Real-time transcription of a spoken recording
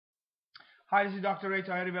Hi, this is Dr.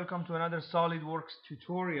 Taheri. Welcome to another SolidWorks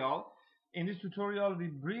tutorial. In this tutorial, we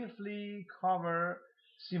briefly cover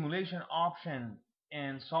simulation option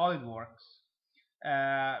in SolidWorks.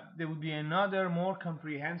 There will be another more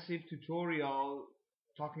comprehensive tutorial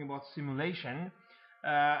talking about simulation.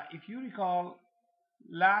 If you recall,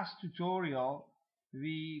 last tutorial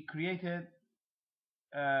we created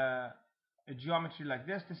a geometry like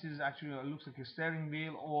this. This is actually looks like a steering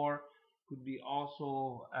wheel, or could be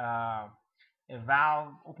also a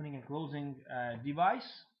valve opening and closing device.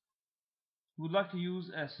 We would like to use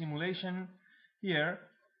a simulation here.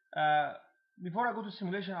 Before I go to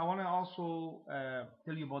simulation, I want to also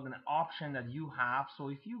tell you about an option that you have. So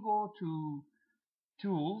if you go to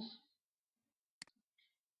tools,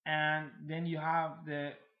 and then you have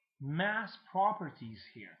the mass properties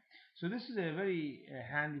here. So this is a very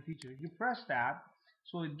handy feature. If you press that,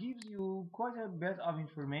 so it gives you quite a bit of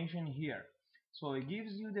information here. So it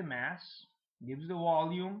gives you the mass, gives the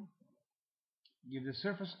volume, gives the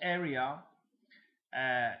surface area,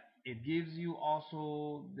 it gives you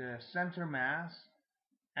also the center mass,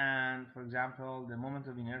 and for example the moment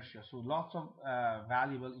of inertia. So lots of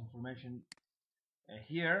valuable information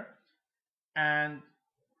here. And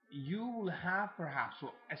you will have perhaps,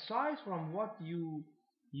 so aside from what you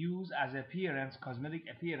use as appearance, cosmetic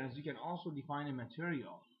appearance, you can also define a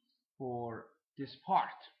material for this part.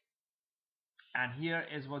 And here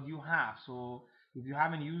is what you have. So if you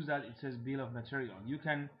haven't used that, it says bill of material. You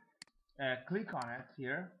can click on it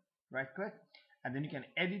here, right click, and then you can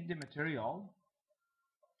edit the material.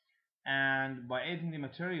 And by editing the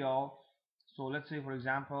material, so let's say for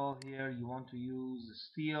example here you want to use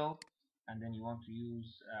steel, and then you want to use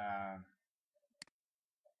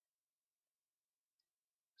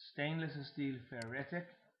stainless steel ferritic,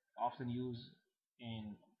 often used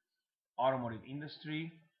in automotive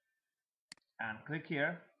industry, and click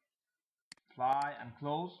here, apply and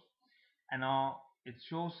close. And now it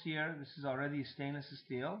shows here this is already stainless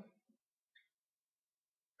steel.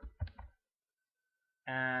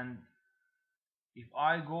 And if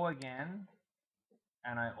I go again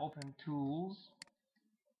and I open tools,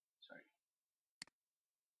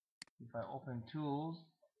 if I open tools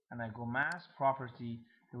and I go mass property,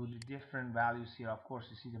 there will be different values here. Of course,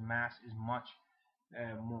 you see the mass is much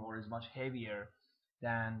much heavier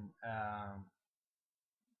than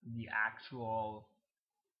the actual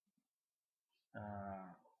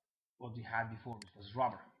what we had before, which was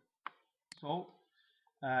rubber. So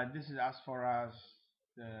this is as far as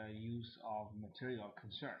the use of material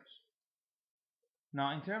concerns.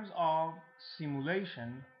 Now in terms of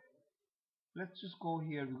simulation, let's just go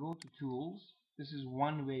here. We go to tools. This is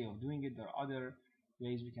one way of doing it. There are other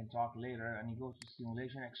ways we can talk later. And you go to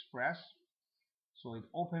simulation express. So it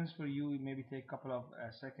opens for you. It maybe take a couple of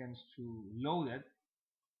seconds to load it.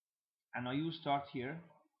 And now you start here.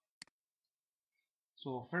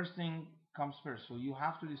 So first thing comes first. So you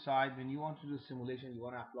have to decide when you want to do simulation, you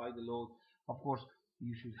want to apply the load. Of course,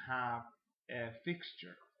 you should have a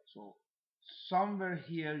fixture. So somewhere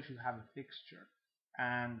here you should have a fixture,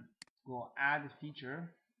 and go add a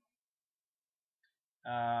feature.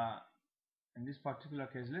 In this particular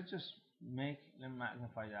case, let me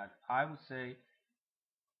magnify that. I would say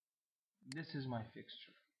this is my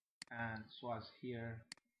fixture, and so as here,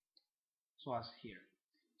 so as here.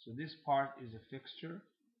 So this part is a fixture,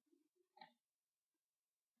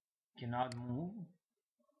 cannot move.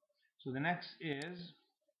 So the next is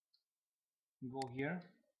go here.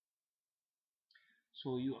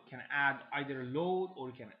 So you can add either load or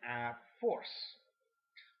you can add force.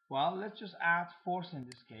 Well, let's just add force in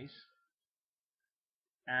this case.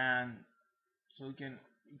 And so you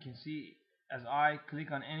can see as I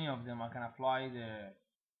click on any of them, I can apply the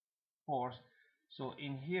force. So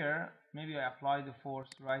in here, maybe I apply the force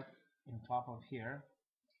right in top of here,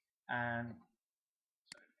 and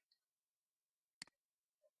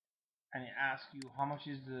it asks you how much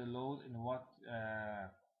is the load in what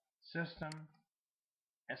system.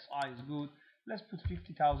 SI is good. Let's put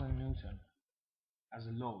 50,000 Newton as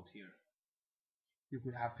a load here. You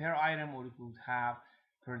could have per item, or you could have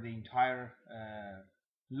per the entire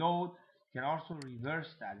load. You can also reverse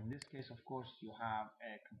that. In this case, of course, you have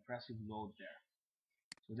a compressive load there.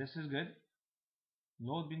 So this is good.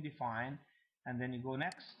 Load been defined, and then you go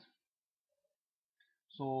next.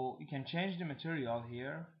 So you can change the material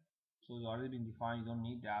here. So it's already been defined, you don't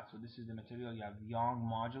need that. So this is the material. You have Young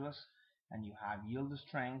modulus and you have yield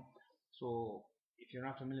strength. So if you're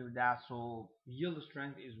not familiar with that, so yield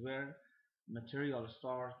strength is where material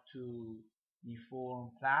starts to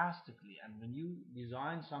deform plastically, and when you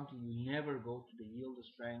design something, you never go to the yield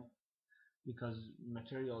strength because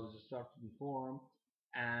materials start to deform,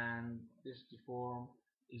 and this deform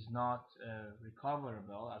is not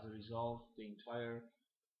recoverable. As a result, the entire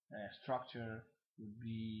structure would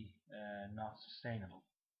be not sustainable.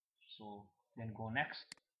 So then go next,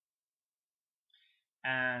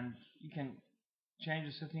 and you can change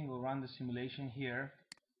the setting or run the simulation here.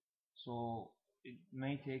 So it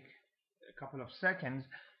may take a couple of seconds.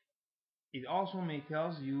 It also may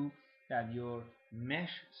tells you that your mesh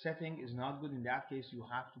setting is not good. In that case, you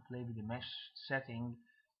have to play with the mesh setting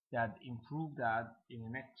that improve that in the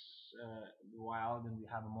next while. Then we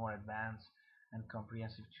have a more advanced and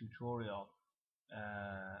comprehensive tutorial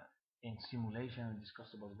in simulation and discuss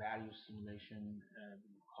about value simulation.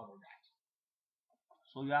 We'll cover that.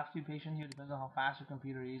 So you have to be patient here. Depends on how fast your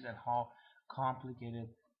computer is and how complicated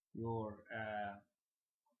your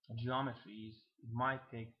geometries. It might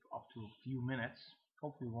take up to a few minutes.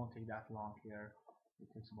 Hopefully it won't take that long here. It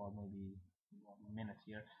takes about maybe a minute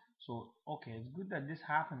here. So okay, it's good that this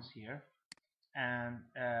happens here, and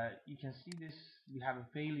you can see this, we have a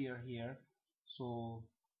failure here, so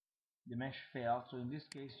the mesh failed. So in this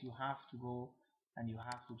case you have to go and you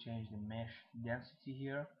have to change the mesh density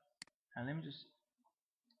here, and let me just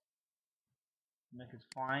make it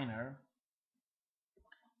finer.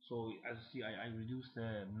 So as you see, I reduced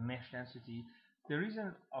the mesh density. The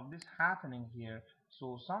reason of this happening here,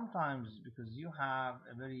 so sometimes because you have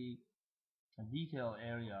a very detailed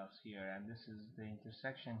areas here, and this is the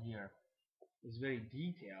intersection here is very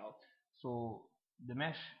detailed, so the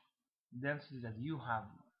mesh density that you have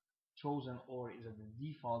chosen, or is at the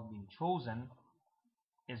default being chosen,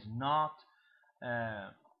 is not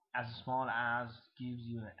as small as gives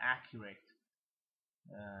you an accurate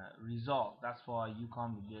result. That's why you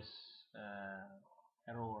come with this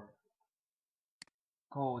error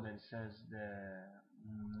code that says the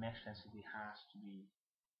mesh density has to be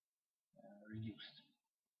reduced.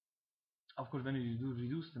 Of course, when you do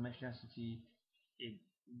reduce the mesh density, it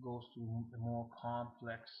goes to a more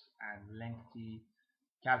complex and lengthy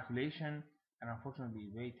calculation, and unfortunately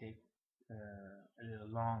it may take a little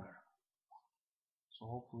longer. So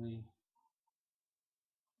hopefully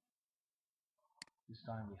this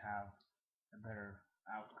time we have a better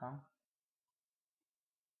outcome.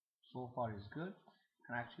 So far is good,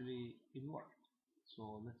 and actually it worked.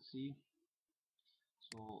 So let's see.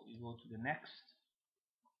 So you go to the next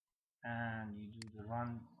and you do the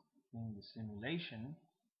run in the simulation.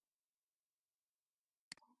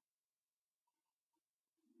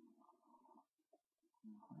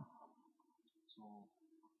 So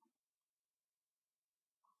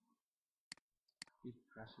you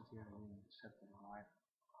press it here and set the right.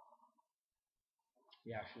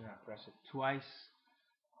 Yeah, I should have pressed it twice.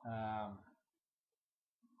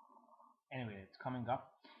 Anyway, it's coming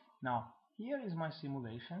up. Now here is my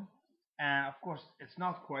simulation, and of course it's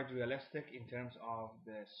not quite realistic in terms of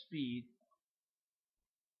the speed,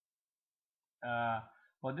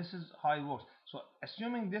 but this is how it works. So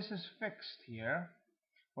assuming this is fixed here,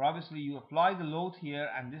 but obviously you apply the load here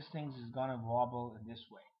and this thing is gonna wobble in this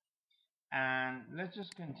way. And let's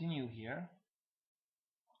just continue here,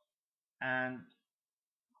 and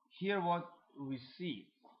here what we see,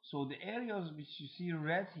 so the areas which you see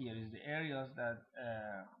red here is the areas that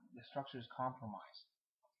the structure is compromised.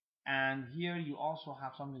 And here you also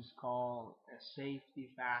have something called a safety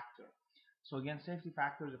factor. So again, safety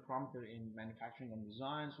factor is a parameter in manufacturing and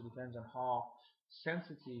design, so it depends on how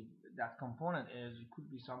sensitive that component is. It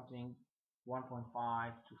could be something 1.5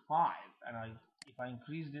 to 5, and if I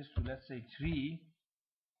increase this to, let's say, 3,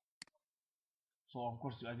 so of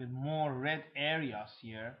course I get more red areas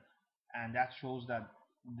here, and that shows that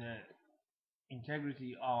the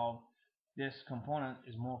integrity of this component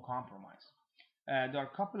is more compromised. There are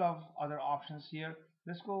a couple of other options here.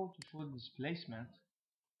 Let's go to show displacement,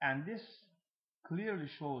 and this clearly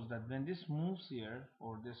shows that when this moves here,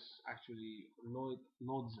 or this actually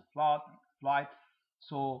loads the flight,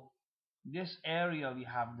 so this area we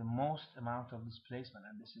have the most amount of displacement,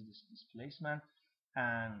 and this is this displacement.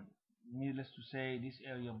 And needless to say, this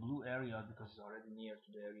area, blue area, because it's already near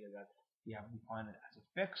to the area that we have defined it as a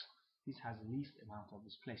fixed, this has the least amount of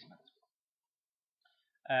displacement.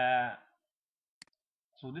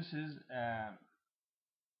 So this is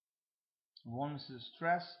one is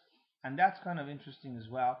stress, and that's kind of interesting as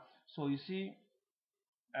well. So you see,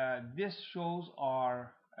 this shows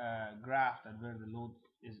our graph that where the load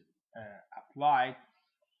is applied.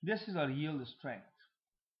 This is our yield strength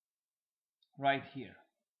right here,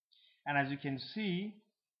 and as you can see,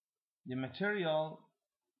 the material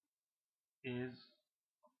is,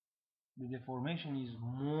 the deformation is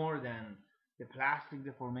more than the plastic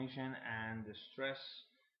deformation, and the stress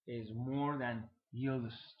is more than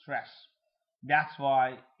yield stress. That's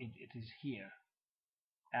why it is here.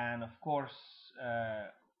 And of course,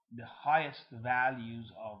 the highest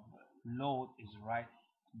values of load is right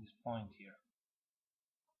to this point here.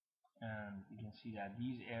 And you can see that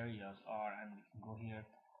these areas are, and we can go here,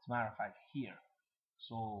 as a matter of fact here.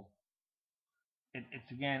 So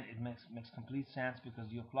it's again, it makes complete sense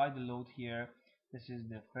because you apply the load here. This is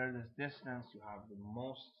the furthest distance, you have the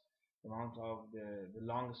most amount of the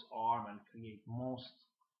longest arm and create most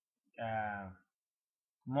uh,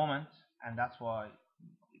 moment, and that's why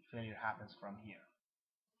failure happens from here.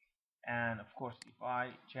 And of course, if I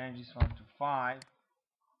change this one to 5,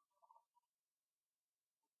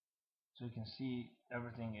 so you can see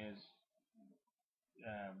everything is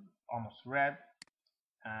almost red,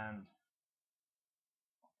 and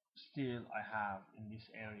still I have in this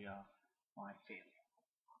area my failure.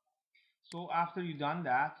 So after you've done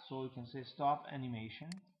that, so you can say stop animation,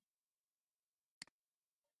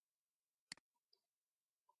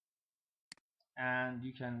 and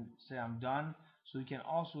you can say I'm done. So you can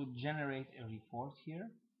also generate a report here.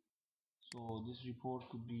 So this report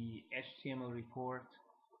could be HTML report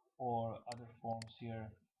or other forms here.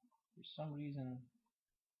 For some reason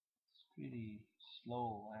it's pretty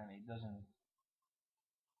slow and it doesn't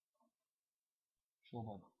show,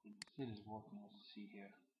 but it still is working, as you see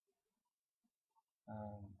here.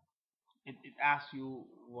 um, it asks you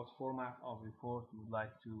what format of report you would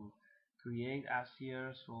like to create as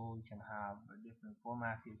here, so you can have a different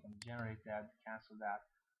format. You can generate that, cancel that.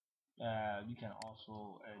 You can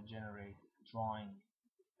also generate drawing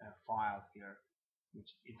file here, which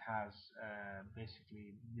it has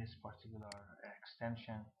basically this particular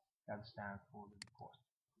extension that stands for the report.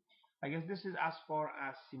 I guess this is as far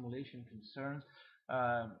as simulation concerns.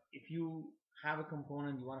 If you have a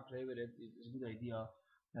component you want to play with it, it's a good idea.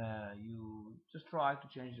 You just try to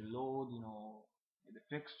change the load, the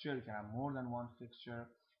fixture. You can have more than one fixture,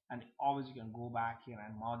 and always you can go back here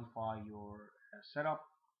and modify your setup,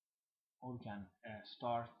 or you can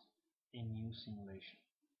start a new simulation.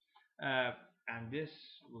 Uh, and this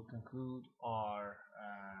will conclude our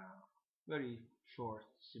very short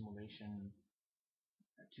simulation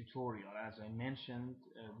tutorial. As I mentioned,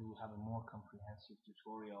 we will have a more comprehensive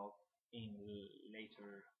tutorial in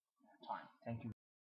later time. Thank you.